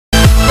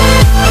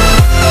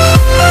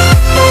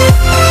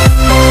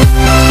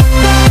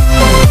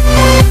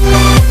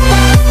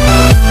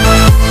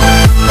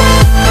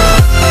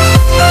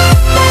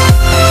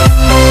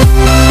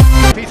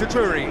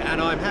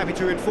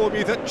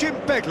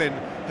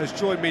has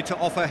joined me to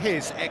offer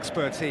his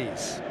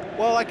expertise.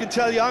 Well, I can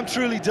tell you I'm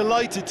truly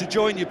delighted to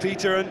join you,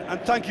 Peter,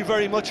 and thank you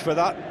very much for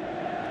that.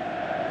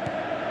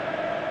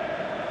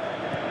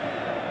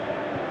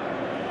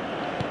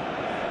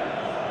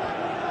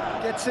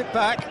 Gets it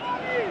back.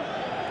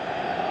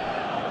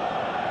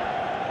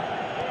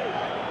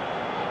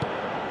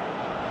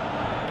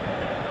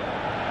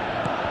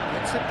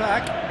 Gets it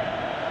back.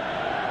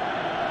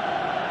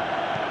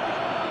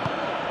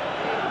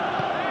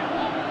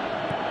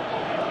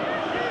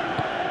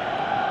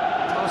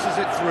 Passes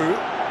it through.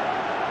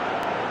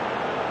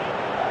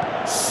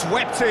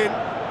 Swept in.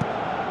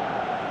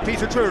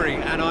 Peter Drury,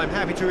 and I'm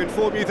happy to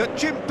inform you that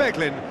Jim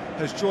Beglin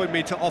has joined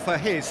me to offer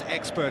his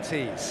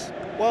expertise.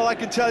 Well, I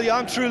can tell you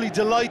I'm truly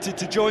delighted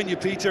to join you,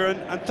 Peter,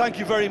 and thank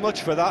you very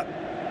much for that.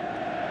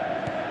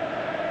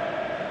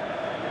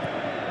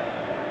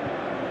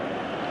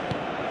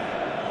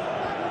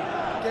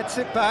 Gets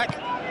it back.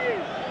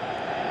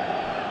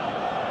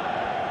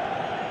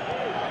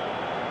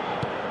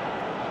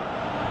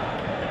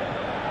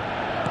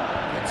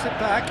 Gets it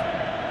back.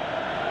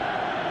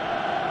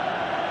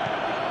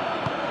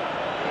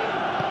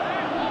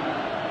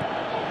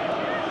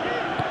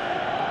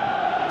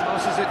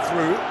 Passes it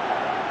through.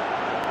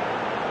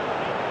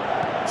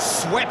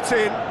 Swept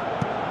in.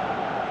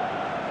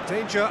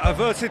 Danger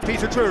averted,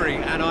 Peter Drury,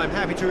 and I'm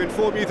happy to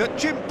inform you that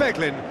Jim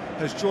Beglin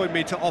has joined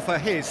me to offer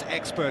his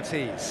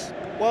expertise.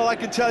 Well, I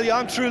can tell you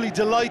I'm truly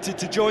delighted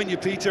to join you,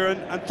 Peter,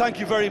 and thank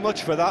you very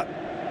much for that.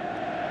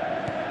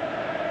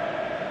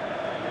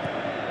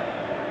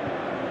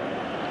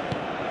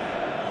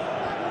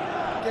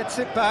 Gets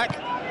it back.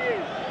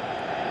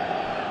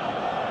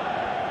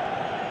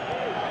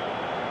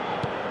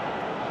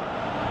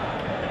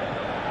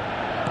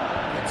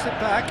 Gets it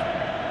back.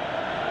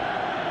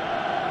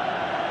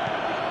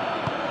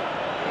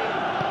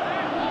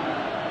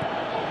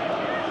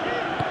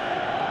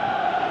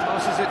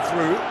 Passes it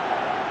through.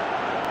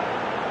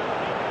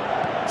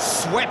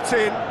 Swept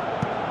in.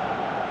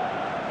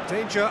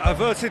 Danger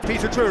averted,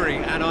 Peter Drury,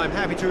 and I'm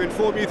happy to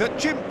inform you that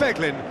Jim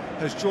Beglin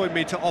has joined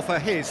me to offer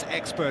his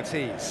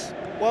expertise.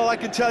 Well, I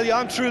can tell you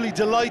I'm truly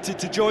delighted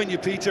to join you,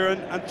 Peter,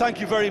 and thank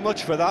you very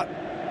much for that.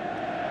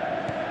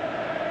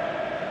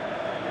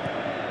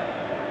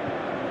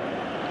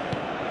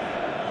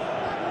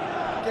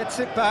 Gets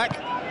it back.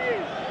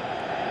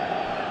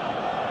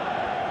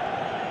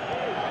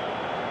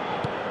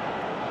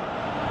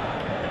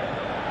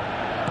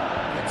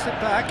 Gets it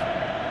back.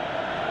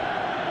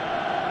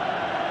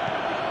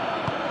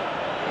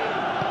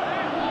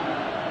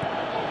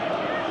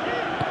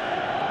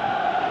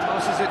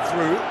 Passes it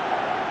through.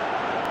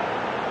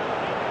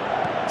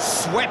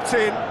 Swept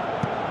in.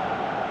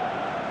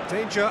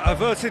 Danger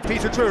averted,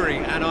 Peter Drury,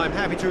 and I'm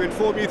happy to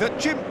inform you that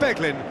Jim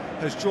Beglin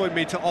has joined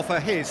me to offer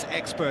his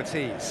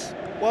expertise.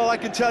 Well, I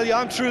can tell you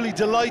I'm truly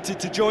delighted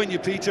to join you,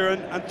 Peter,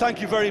 and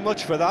thank you very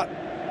much for that.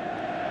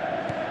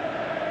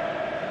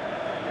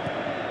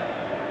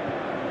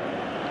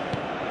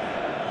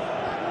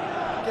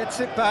 Gets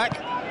it back.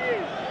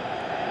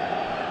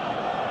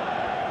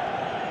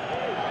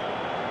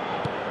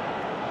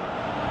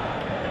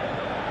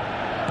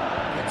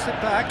 Gets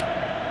it back.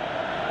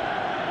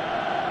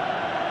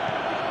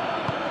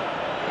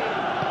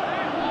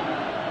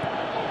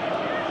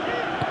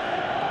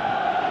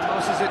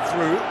 Passes it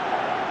through.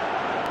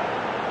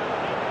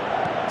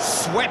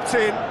 Swept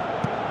in.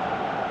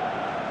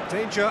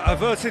 Danger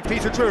averted,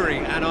 Peter Drury,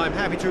 and I'm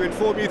happy to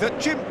inform you that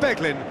Jim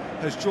Beglin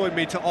has joined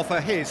me to offer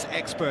his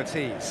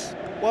expertise.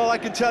 Well, I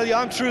can tell you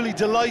I'm truly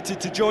delighted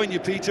to join you,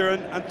 Peter,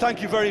 and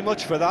thank you very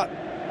much for that.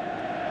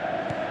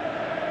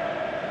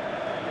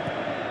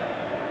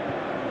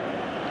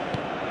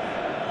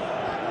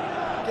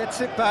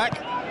 Gets it back.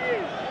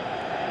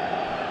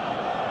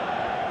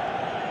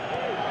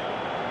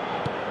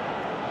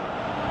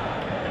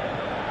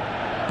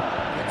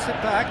 Gets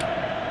it back.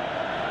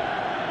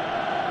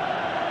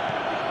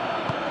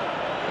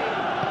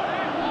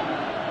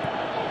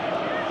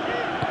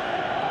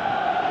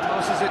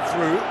 Passes it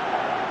through.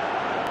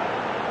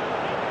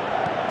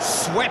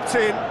 Swept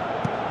in.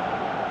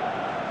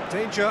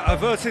 Danger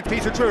averted,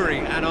 Peter Drury,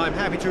 and I'm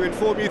happy to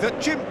inform you that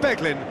Jim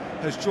Beglin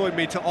has joined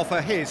me to offer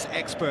his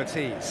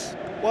expertise.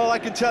 Well, I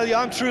can tell you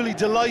I'm truly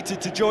delighted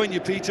to join you,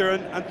 Peter,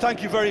 and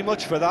thank you very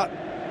much for that.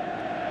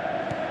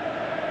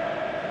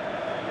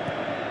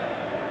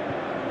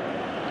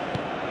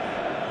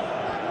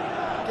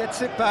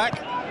 Gets it back.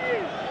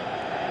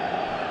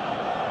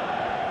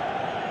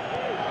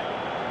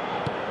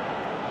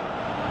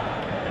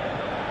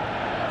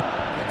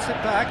 Gets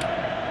it back.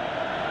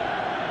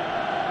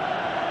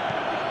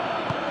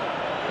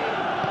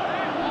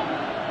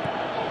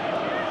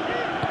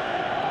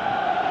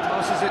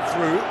 Passes it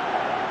through.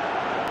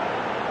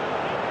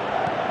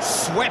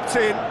 Swept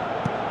in.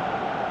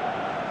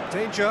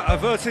 Danger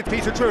averted,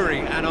 Peter Drury,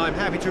 and I'm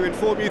happy to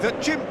inform you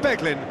that Jim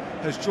Beglin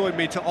has joined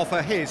me to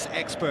offer his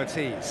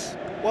expertise.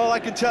 Well, I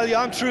can tell you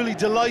I'm truly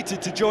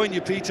delighted to join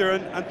you, Peter,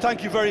 and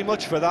thank you very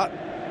much for that.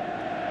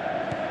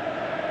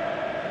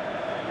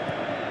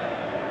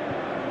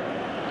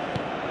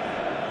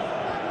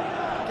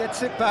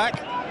 Gets it back.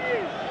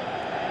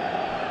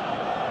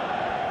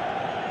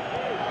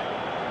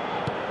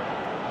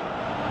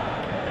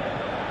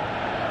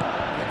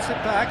 Gets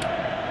it back.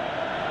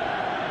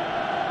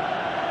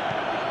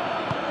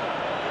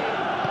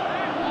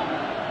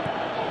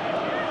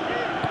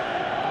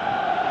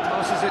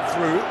 Passes it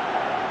through.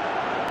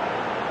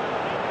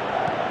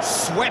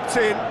 Swept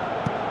in.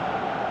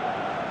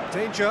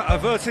 Danger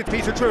averted,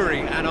 Peter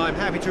Drury, and I'm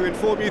happy to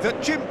inform you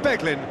that Jim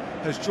Beglin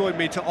has joined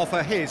me to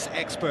offer his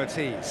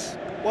expertise.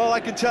 Well,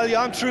 I can tell you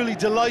I'm truly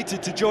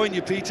delighted to join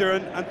you, Peter,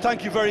 and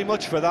thank you very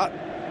much for that.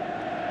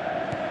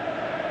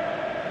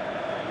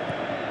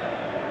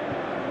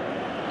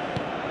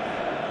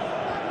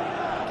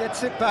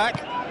 Gets it back.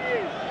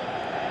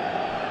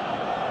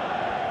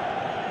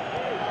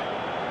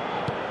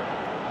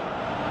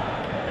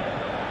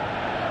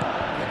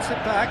 Gets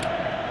it back.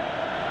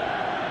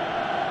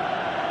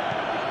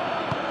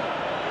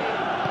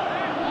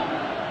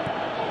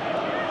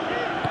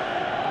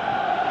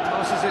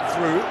 Passes it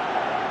through.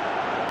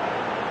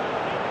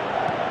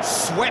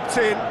 Swept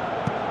in.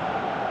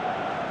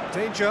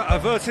 Danger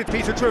averted,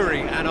 Peter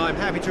Drury, and I'm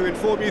happy to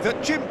inform you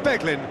that Jim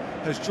Beglin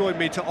has joined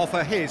me to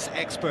offer his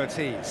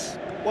expertise.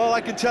 Well,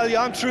 I can tell you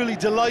I'm truly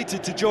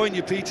delighted to join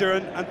you, Peter,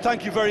 and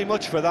thank you very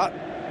much for that.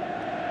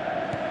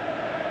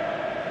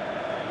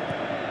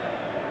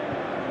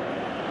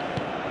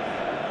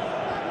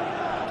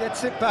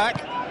 Gets it back.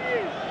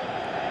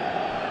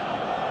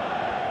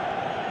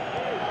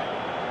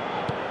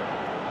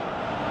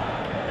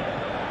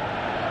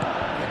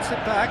 Gets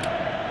it back.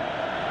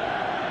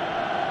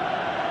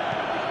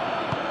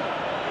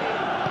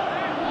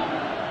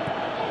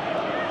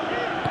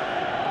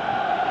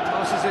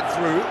 Passes it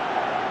through.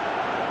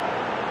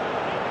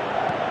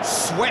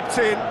 Swept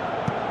in.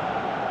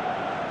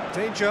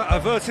 Danger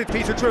averted,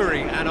 Peter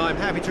Drury, and I'm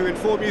happy to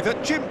inform you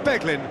that Jim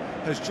Beglin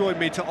has joined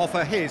me to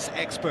offer his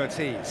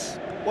expertise.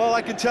 Well,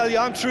 I can tell you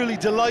I'm truly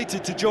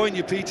delighted to join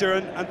you, Peter,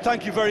 and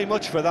thank you very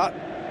much for that.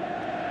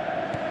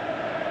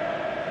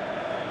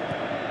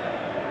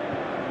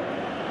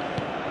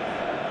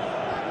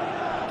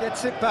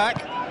 Gets it back.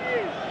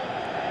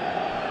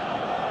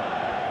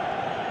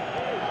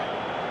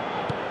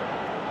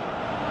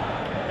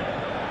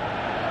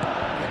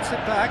 Gets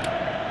it back.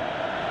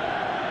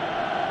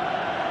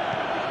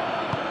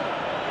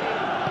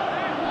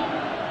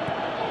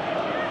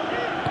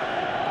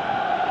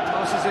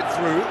 Passes it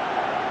through.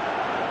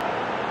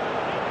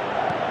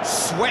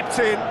 Swept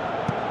in.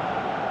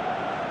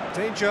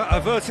 Danger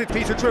averted,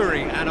 Peter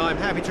Drury, and I'm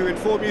happy to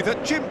inform you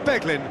that Jim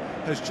Beglin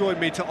has joined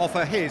me to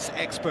offer his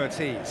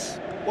expertise.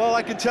 Well,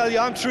 I can tell you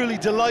I'm truly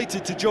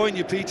delighted to join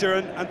you, Peter,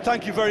 and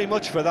thank you very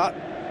much for that.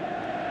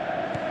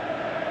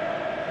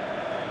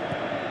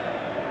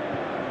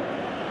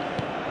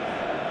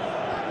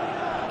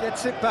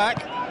 Gets it back.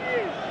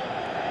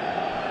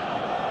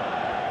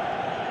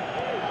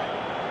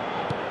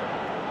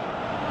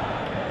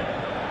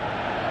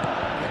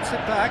 Gets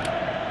it back.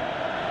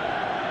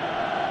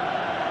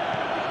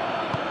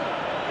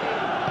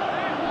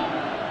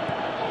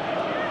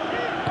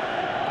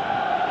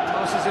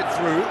 Passes it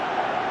through.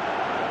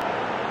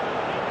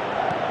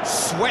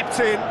 Swept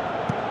in.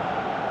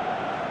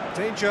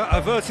 Danger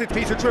averted,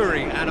 Peter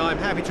Drury, and I'm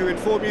happy to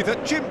inform you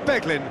that Jim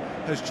Beglin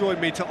has joined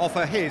me to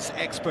offer his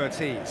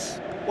expertise.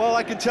 Well,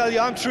 I can tell you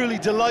I'm truly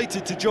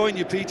delighted to join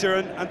you, Peter,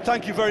 and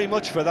thank you very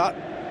much for that.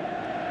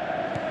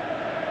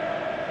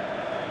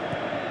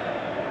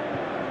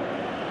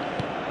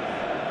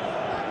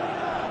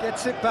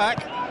 Gets it back.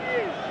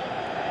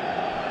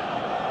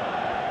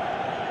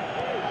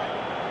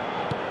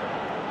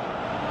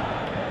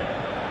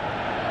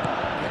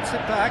 Gets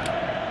it back.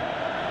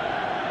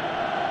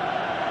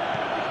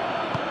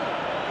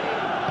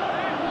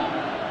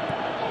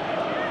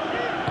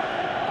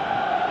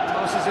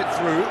 Passes it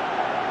through.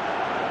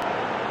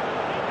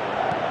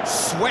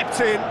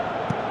 Swept in.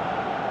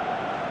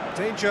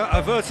 Danger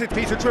averted,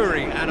 Peter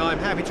Drury, and I'm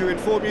happy to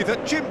inform you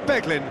that Jim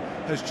Beglin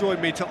has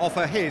joined me to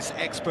offer his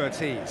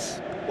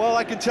expertise. Well,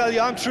 I can tell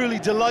you I'm truly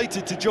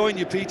delighted to join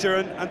you, Peter,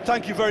 and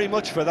thank you very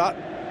much for that.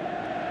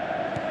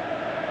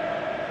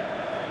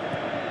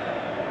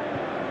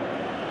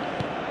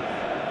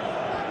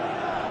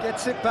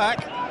 Gets it back.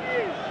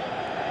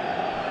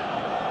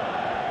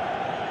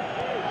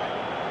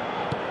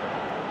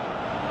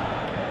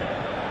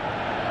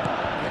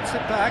 Gets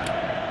it back.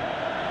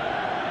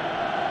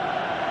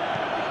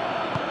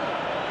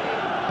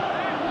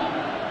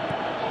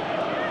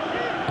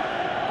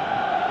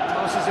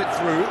 Passes it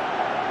through.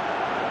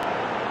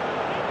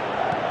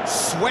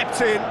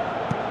 Swept in.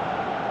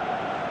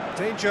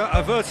 Danger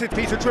averted,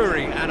 Peter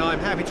Drury, and I'm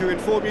happy to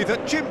inform you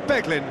that Jim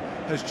Beglin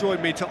has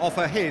joined me to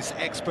offer his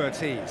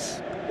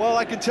expertise. Well,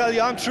 I can tell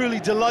you I'm truly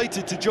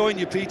delighted to join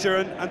you, Peter,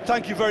 and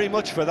thank you very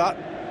much for that.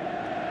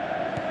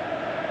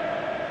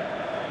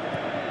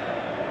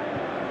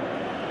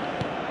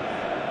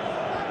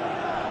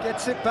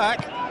 Gets it back.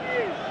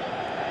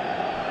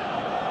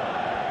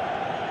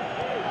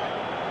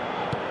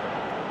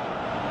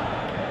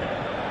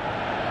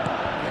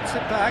 Gets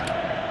it back.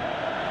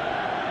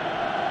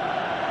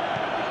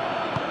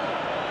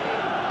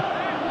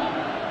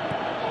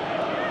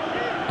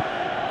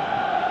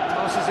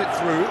 passes it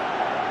through.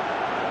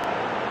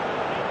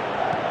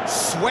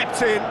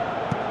 Swept in.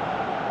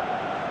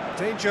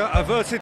 Danger averted.